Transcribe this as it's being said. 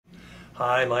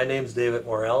Hi, my name's David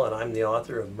Morrell, and I'm the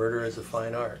author of Murder is a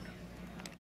Fine Art.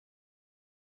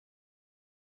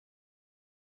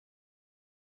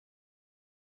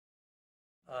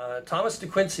 Thomas De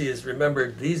Quincey is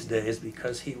remembered these days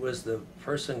because he was the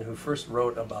person who first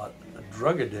wrote about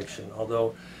drug addiction,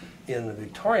 although in the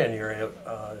Victorian era,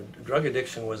 drug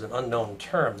addiction was an unknown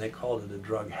term. They called it a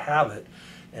drug habit,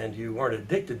 and you weren't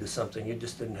addicted to something, you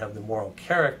just didn't have the moral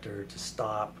character to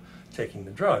stop taking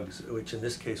the drugs, which in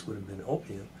this case would have been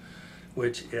opium,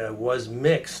 which was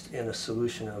mixed in a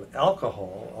solution of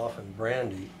alcohol, often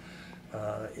brandy,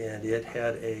 and it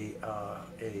had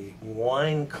a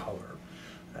wine color.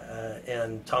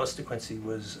 And Thomas De Quincey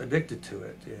was addicted to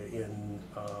it.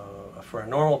 For a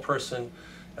normal person,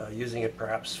 using it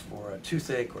perhaps for a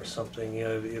toothache or something,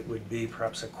 it would be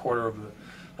perhaps a quarter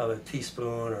of a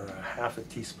teaspoon or a half a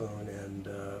teaspoon, and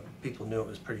people knew it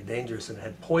was pretty dangerous and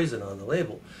had poison on the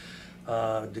label.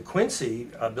 De Quincey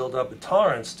built up a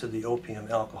tolerance to the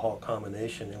opium-alcohol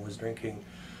combination and was drinking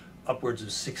upwards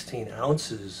of 16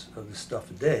 ounces of the stuff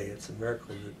a day. It's a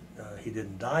miracle that he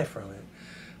didn't die from it.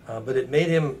 But it made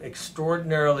him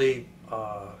extraordinarily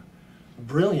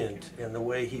brilliant in the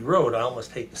way he wrote. I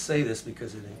almost hate to say this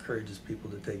because it encourages people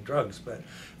to take drugs, but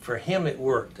for him it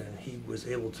worked, and he was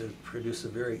able to produce a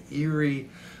very eerie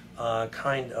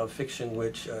kind of fiction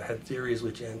which had theories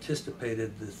which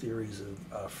anticipated the theories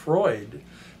of Freud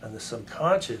and the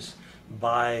subconscious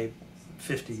by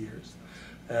 50 years.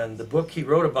 And the book he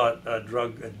wrote about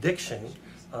drug addiction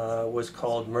was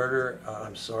called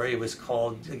it was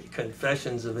called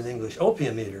Confessions of an English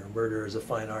Opium Eater. Murder is a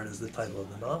Fine Art is the title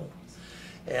of the novel.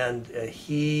 And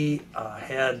he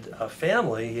had a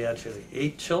family. He had actually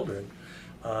 8 children,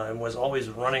 and was always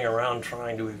running around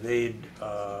trying to evade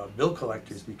bill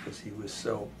collectors because he was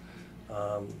so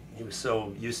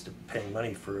used to paying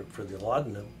money for the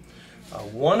laudanum.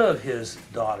 One of his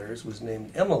daughters was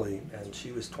named Emily, and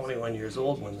she was 21 years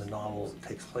old when the novel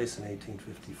takes place in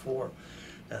 1854.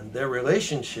 And their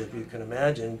relationship, you can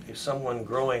imagine, if someone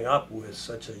growing up with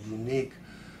such a unique,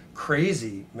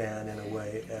 crazy man in a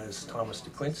way as Thomas De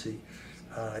Quincey,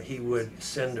 he would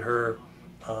send her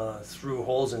through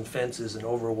holes in fences and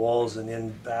over walls and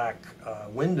in back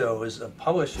windows of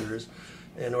publishers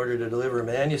in order to deliver a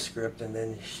manuscript, and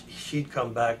then she'd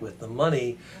come back with the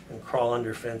money and crawl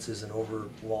under fences and over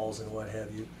walls and what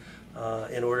have you,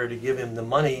 in order to give him the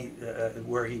money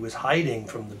where he was hiding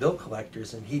from the bill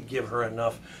collectors, and he'd give her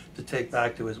enough to take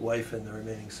back to his wife and the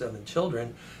remaining 7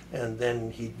 children, and then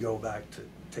he'd go back to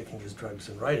taking his drugs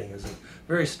and writing. It was a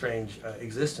very strange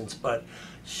existence, but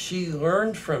she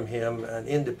learned from him an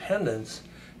independence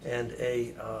and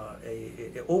a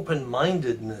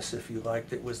open-mindedness, if you like,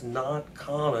 that was not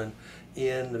common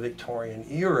in the Victorian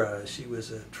era. She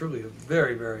was truly a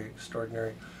very, very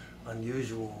extraordinary,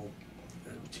 unusual,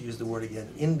 to use the word again,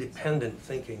 independent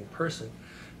thinking person.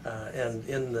 And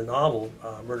in the novel,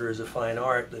 Murder is a Fine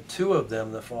Art, the 2 of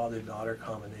them, the father-daughter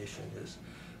combination,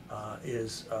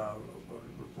 is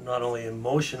not only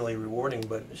emotionally rewarding,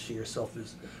 but she herself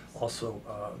is also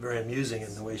very amusing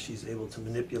in the way she's able to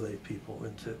manipulate people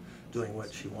into doing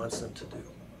what she wants them to do.